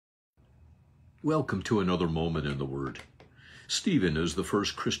Welcome to another moment in the Word. Stephen is the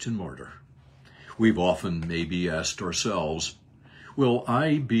first Christian martyr. We've often maybe asked ourselves, will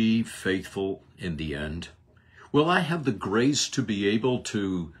I be faithful in the end? Will I have the grace to be able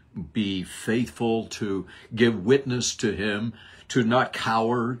to be faithful, to give witness to him, to not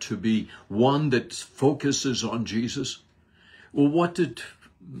cower, to be one that focuses on Jesus? Well, what did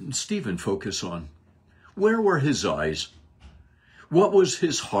Stephen focus on? Where were his eyes? What was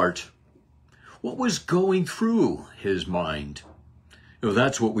his heart? What was going through his mind?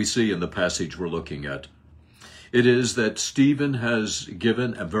 That's what we see in the passage we're looking at. It is that Stephen has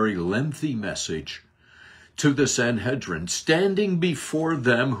given a very lengthy message to the Sanhedrin, standing before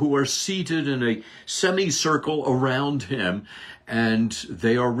them who are seated in a semicircle around him, and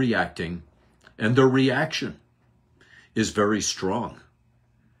they are reacting, and their reaction is very strong.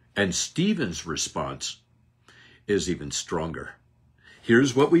 And Stephen's response is even stronger.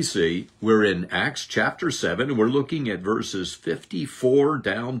 Here's what we see. We're in Acts chapter 7, and we're looking at verses 54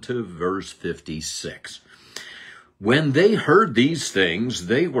 down to verse 56. When they heard these things,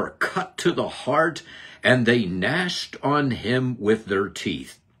 they were cut to the heart, and they gnashed on him with their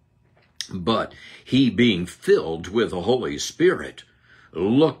teeth. But he, being filled with the Holy Spirit,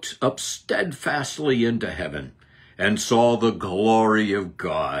 looked up steadfastly into heaven, and saw the glory of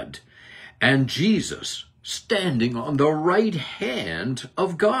God, and Jesus standing on the right hand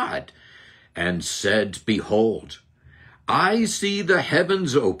of God, and said, Behold, I see the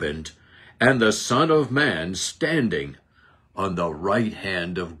heavens opened, and the Son of Man standing on the right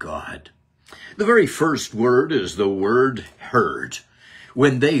hand of God. The very first word is the word heard.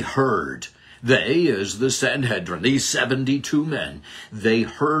 When they heard, they is the Sanhedrin, these 72 men, they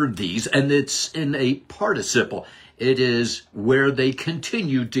heard these, and it's in a participle. It is where they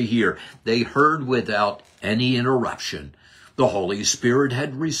continued to hear. They heard without any interruption. The Holy Spirit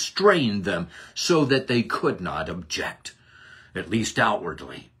had restrained them so that they could not object, at least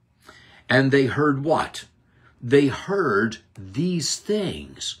outwardly. And they heard what? They heard these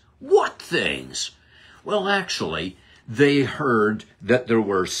things. What things? Well, actually, they heard that there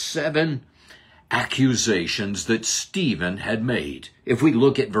were 7 accusations that Stephen had made. If we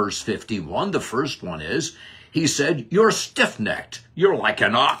look at verse 51, the first one is, he said, you're stiff-necked. You're like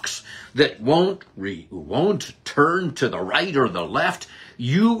an ox that won't turn to the right or the left.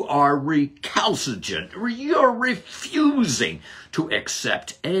 You are recalcitrant. You're refusing to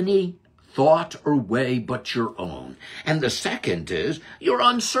accept any thought or way but your own. And the second is, you're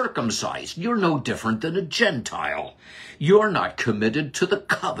uncircumcised. You're no different than a Gentile. You're not committed to the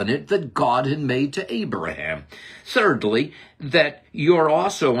covenant that God had made to Abraham. Thirdly, that you're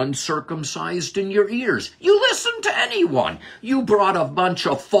also uncircumcised in your ears. You listen to anyone. You brought a bunch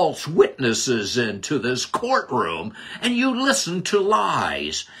of false witnesses into this courtroom, and you listened to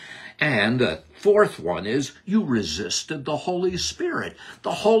lies. And the fourth one is you resisted the Holy Spirit.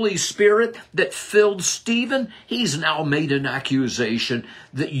 The Holy Spirit that filled Stephen, he's now made an accusation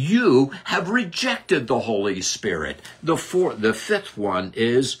that you have rejected the Holy Spirit. The fifth one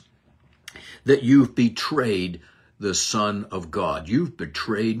is that you've betrayed the Son of God. You've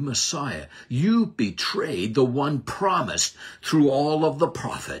betrayed Messiah. You betrayed the one promised through all of the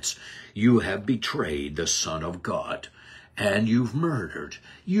prophets. You have betrayed the Son of God. And you've murdered.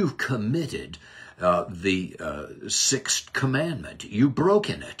 You've committed the sixth commandment. You've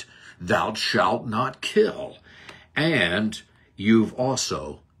broken it. Thou shalt not kill. And you've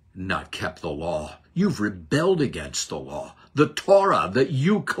also not kept the law. You've rebelled against the law. The Torah that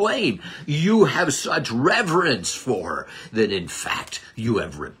you claim you have such reverence for that in fact you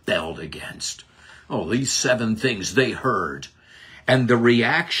have rebelled against. Oh, these 7 things they heard. And the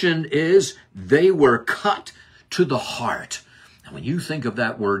reaction is they were cut to the heart. And when you think of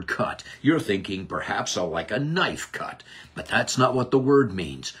that word cut, you're thinking perhaps of like a knife cut. But that's not what the word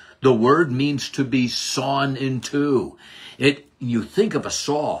means. The word means to be sawn in two. You think of a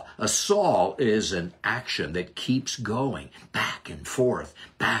saw. A saw is an action that keeps going back and forth,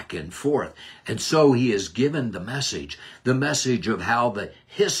 back and forth. And so he is given the message of how the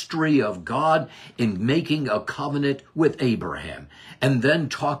history of God in making a covenant with Abraham, and then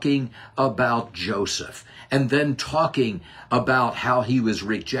talking about Joseph, and then talking about how he was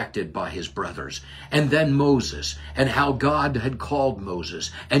rejected by his brothers, and then Moses, and how God had called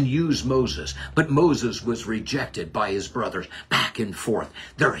Moses and used Moses, but Moses was rejected by his brothers, back and forth.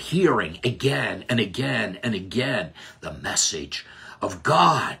 They're hearing again and again and again the message of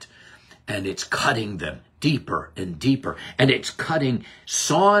God, and it's cutting them deeper and deeper, and it's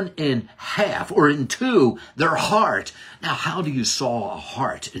sawn in half or in two their heart. Now, how do you saw a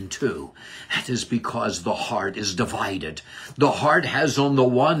heart in two? That is because the heart is divided. The heart has, on the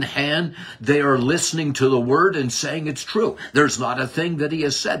one hand, they are listening to the word and saying it's true. There's not a thing that he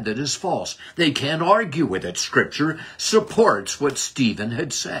has said that is false. They can't argue with it. Scripture supports what Stephen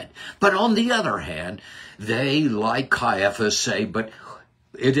had said. But on the other hand, they, like Caiaphas, say, but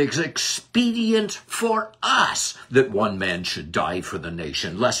it is expedient for us that one man should die for the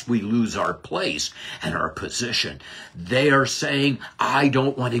nation, lest we lose our place and our position. They are saying, I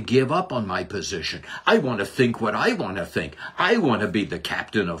don't want to give up on my position. I want to think what I want to think. I want to be the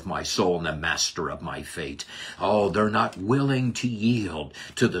captain of my soul and the master of my fate. Oh, they're not willing to yield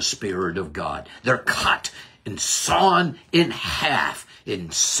to the Spirit of God. They're cut and sawn in half, in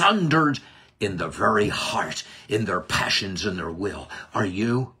sundered in the very heart, in their passions and their will. Are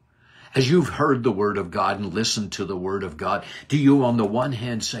you? As you've heard the word of God and listened to the word of God, do you on the one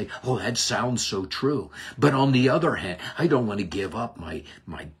hand say, oh, that sounds so true. But on the other hand, I don't want to give up my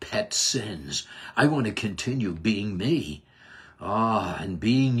pet sins. I want to continue being me. And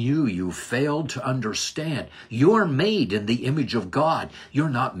being you failed to understand. You're made in the image of God. You're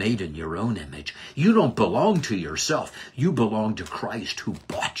not made in your own image. You don't belong to yourself. You belong to Christ who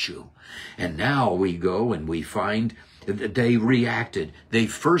bought you. And now we go and we find that they reacted. They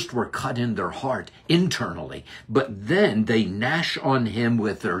first were cut in their heart internally, but then they gnash on him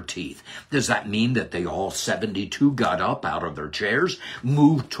with their teeth. Does that mean that they all 72 got up out of their chairs,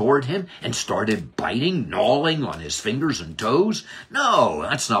 moved toward him, and started biting, gnawing on his fingers and toes? No,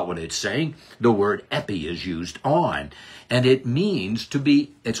 that's not what it's saying. The word epi is used, on, and it means to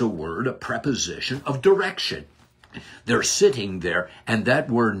be, it's a word, a preposition of direction. They're sitting there, and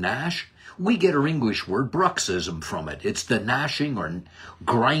that word gnash, we get our English word bruxism from it. It's the gnashing or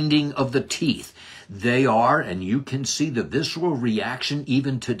grinding of the teeth. They are, and you can see the visceral reaction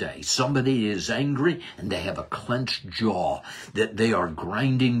even today. Somebody is angry and they have a clenched jaw, that they are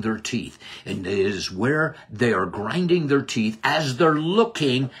grinding their teeth. And it is where they are grinding their teeth as they're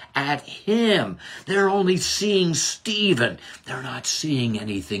looking at him. They're only seeing Stephen. They're not seeing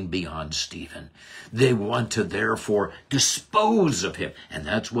anything beyond Stephen. They want to therefore dispose of him. And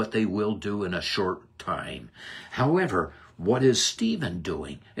that's what they will do in a short time. However, what is Stephen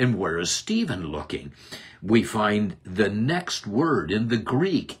doing? And where is Stephen looking? We find the next word in the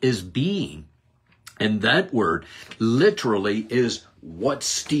Greek is being. And that word literally is what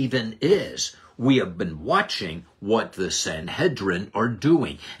Stephen is. We have been watching what the Sanhedrin are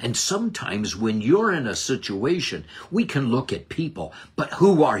doing. And sometimes when you're in a situation, we can look at people, but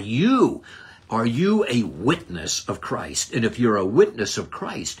who are you? Are you a witness of Christ? And if you're a witness of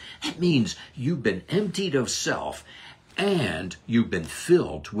Christ, that means you've been emptied of self and you've been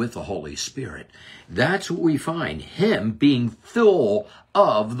filled with the Holy Spirit. That's what we find, him being full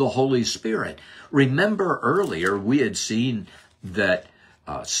of the Holy Spirit. Remember earlier we had seen that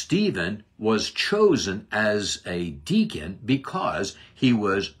Stephen was chosen as a deacon because he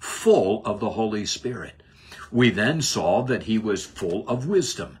was full of the Holy Spirit. We then saw that he was full of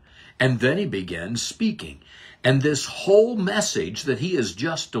wisdom. And then he began speaking. And this whole message that he has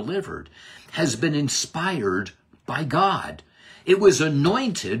just delivered has been inspired by God. It was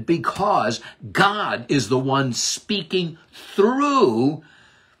anointed because God is the one speaking through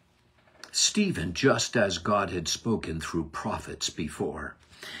Stephen, just as God had spoken through prophets before.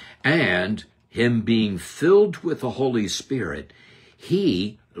 And him being filled with the Holy Spirit,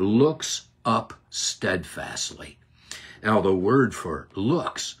 he looks up steadfastly. Now, the word for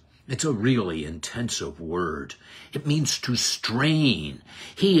looks, it's a really intensive word. It means to strain.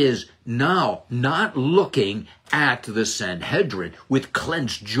 He is now not looking at the Sanhedrin with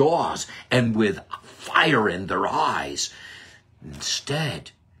clenched jaws and with fire in their eyes.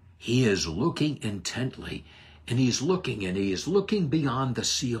 Instead, he is looking intently, and he is looking beyond the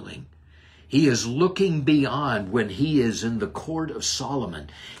ceiling. He is looking beyond when he is in the court of Solomon.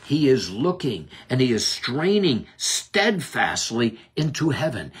 He is looking and he is straining steadfastly into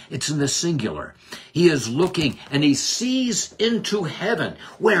heaven. It's in the singular. He is looking and he sees into heaven.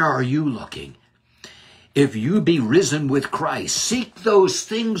 Where are you looking? If you be risen with Christ, seek those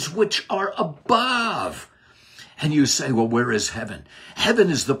things which are above. And you say, well, where is heaven? Heaven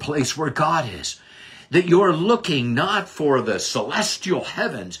is the place where God is. That you're looking not for the celestial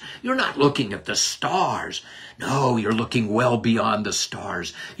heavens. You're not looking at the stars. No, you're looking well beyond the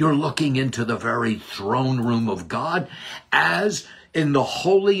stars. You're looking into the very throne room of God as in the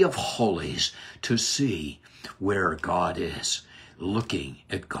Holy of Holies to see where God is, looking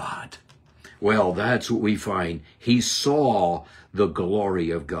at God. Well, that's what we find. He saw the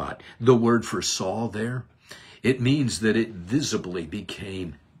glory of God. The word for saw there, It means that it visibly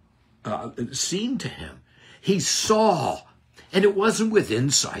became seen to him. He saw, and it wasn't with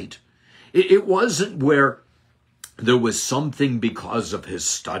insight. It wasn't where there was something because of his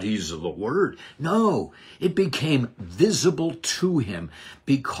studies of the word. No, it became visible to him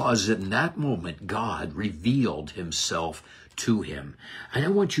because in that moment, God revealed himself to him. And I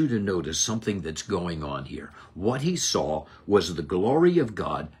want you to notice something that's going on here. What he saw was the glory of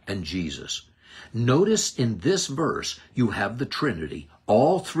God and Jesus. Notice in this verse, you have the Trinity,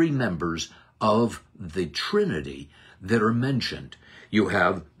 all three members of the Trinity that are mentioned. You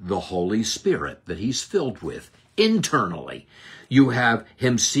have the Holy Spirit that he's filled with internally. You have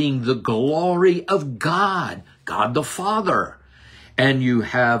him seeing the glory of God, God the Father. And you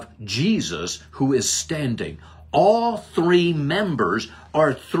have Jesus who is standing. All three members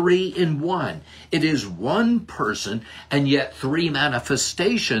are three in one. It is one person and yet three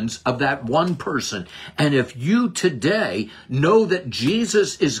manifestations of that one person. And if you today know that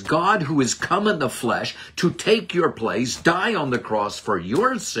Jesus is God who has come in the flesh to take your place, die on the cross for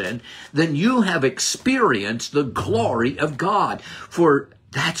your sin, then you have experienced the glory of God. For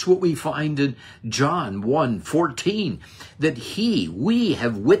that's what we find in John 1:14, that we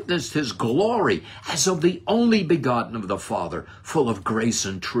have witnessed his glory as of the only begotten of the Father, full of grace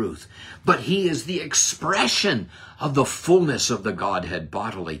and truth. But he is the expression of the fullness of the Godhead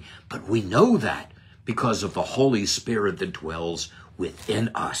bodily. But we know that because of the Holy Spirit that dwells within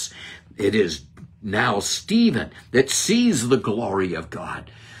us. It is now Stephen that sees the glory of God,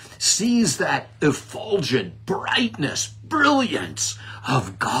 sees that effulgent brightness, brilliance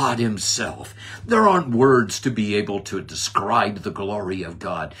of God himself. There aren't words to be able to describe the glory of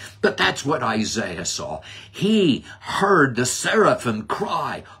God, but that's what Isaiah saw. He heard the seraphim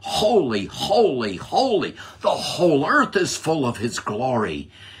cry, "Holy, holy, holy. The whole earth is full of his glory."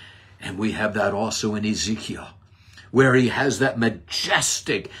 And we have that also in Ezekiel, where he has that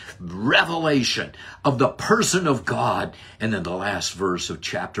majestic revelation of the person of God. And in the last verse of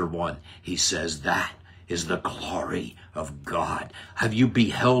chapter 1, he says that is the glory of God. Have you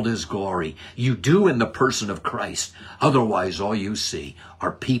beheld his glory? You do in the person of Christ. Otherwise, all you see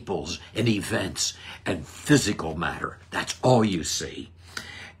are peoples and events and physical matter. That's all you see.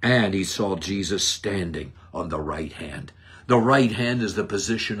 And he saw Jesus standing on the right hand. The right hand is the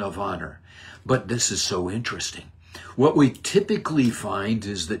position of honor. But this is so interesting. What we typically find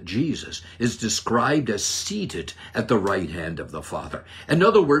is that Jesus is described as seated at the right hand of the Father. In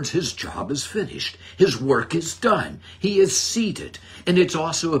other words, his job is finished. His work is done. He is seated. And it's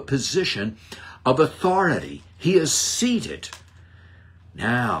also a position of authority. He is seated.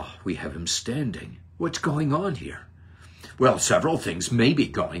 Now we have him standing. What's going on here? Well, several things may be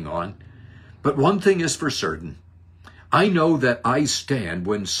going on, but one thing is for certain. I know that I stand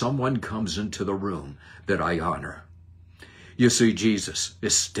when someone comes into the room that I honor. You see, Jesus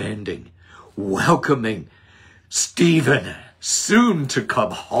is standing, welcoming Stephen, soon to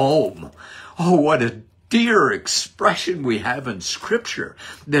come home. Oh, what a dear expression we have in Scripture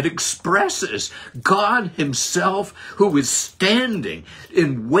that expresses God himself who is standing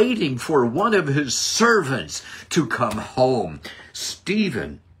and waiting for one of his servants to come home.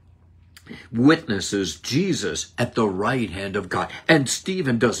 Stephen witnesses Jesus at the right hand of God. And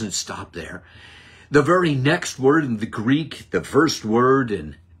Stephen doesn't stop there. The very next word in the Greek, the first word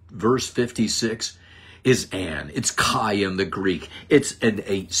in verse 56, is an. It's kai in the Greek. It's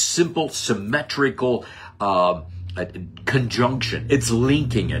a simple symmetrical conjunction. It's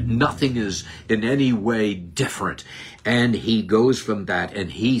linking it. Nothing is in any way different. And he goes from that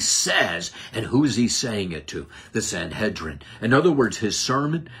and he says, and who's he saying it to? The Sanhedrin. In other words, his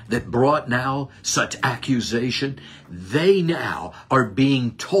sermon that brought now such accusation, they now are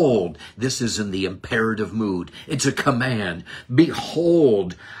being told, this is in the imperative mood. It's a command.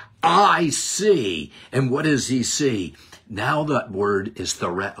 Behold, I see. And what does he see? Now that word is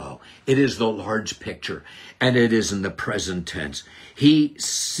thereo. It is the large picture, and it is in the present tense. He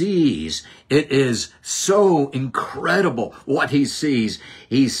sees. It is so incredible what he sees.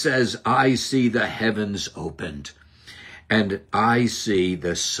 He says, I see the heavens opened, and I see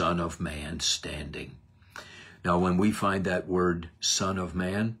the Son of Man standing. Now, when we find that word Son of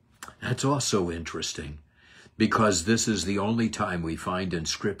Man, that's also interesting, because this is the only time we find in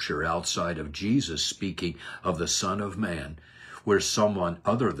Scripture outside of Jesus speaking of the Son of Man where someone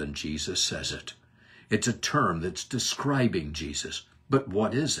other than Jesus says it. It's a term that's describing Jesus. But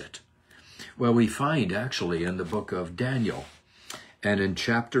what is it? Well, we find actually in the book of Daniel and in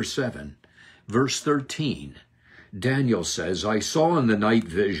chapter 7, verse 13, Daniel says, I saw in the night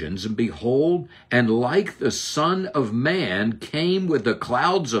visions, and behold, and like the Son of Man came with the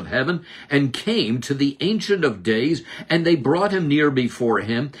clouds of heaven, and came to the Ancient of Days, and they brought him near before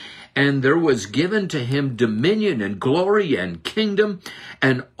him, and there was given to him dominion and glory and kingdom,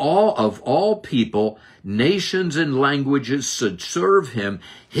 and all people, nations and languages should serve him.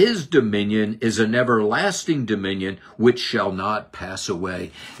 His dominion is an everlasting dominion which shall not pass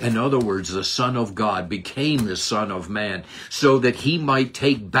away. In other words, the Son of God became the Son of Man so that he might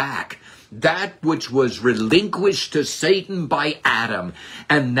take back that which was relinquished to Satan by Adam.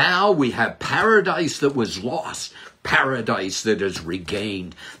 And now we have paradise that was lost, paradise that is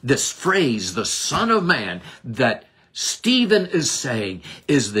regained. This phrase, the Son of Man, that Stephen is saying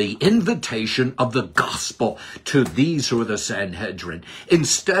is the invitation of the gospel to these who are the Sanhedrin.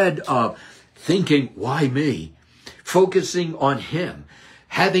 Instead of thinking, why me? Focusing on him,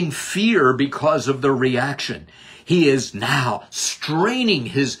 having fear because of the reaction. He is now straining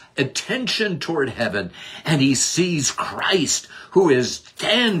his attention toward heaven, and he sees Christ who is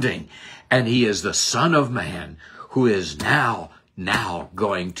standing, and he is the Son of Man who is now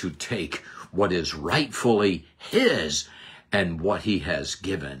going to take what is rightfully his and what he has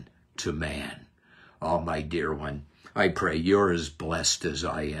given to man. Oh, my dear one, I pray you're as blessed as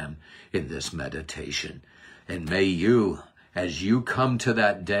I am in this meditation. And may you, as you come to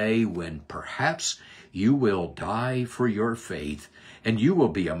that day when perhaps you will die for your faith and you will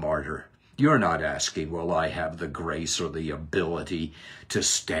be a martyr, you're not asking, will I have the grace or the ability to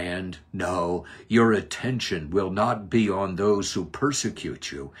stand? No, your attention will not be on those who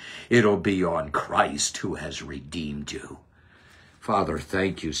persecute you. It'll be on Christ who has redeemed you. Father,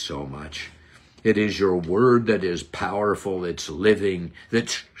 thank you so much. It is your word that is powerful, it's living,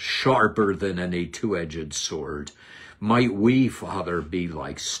 that's sharper than any two-edged sword. Might we, Father, be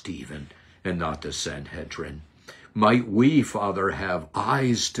like Stephen and not the Sanhedrin. Might we, Father, have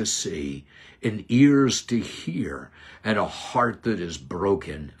eyes to see and ears to hear and a heart that is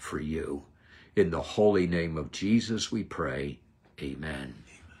broken for you. In the holy name of Jesus we pray. Amen.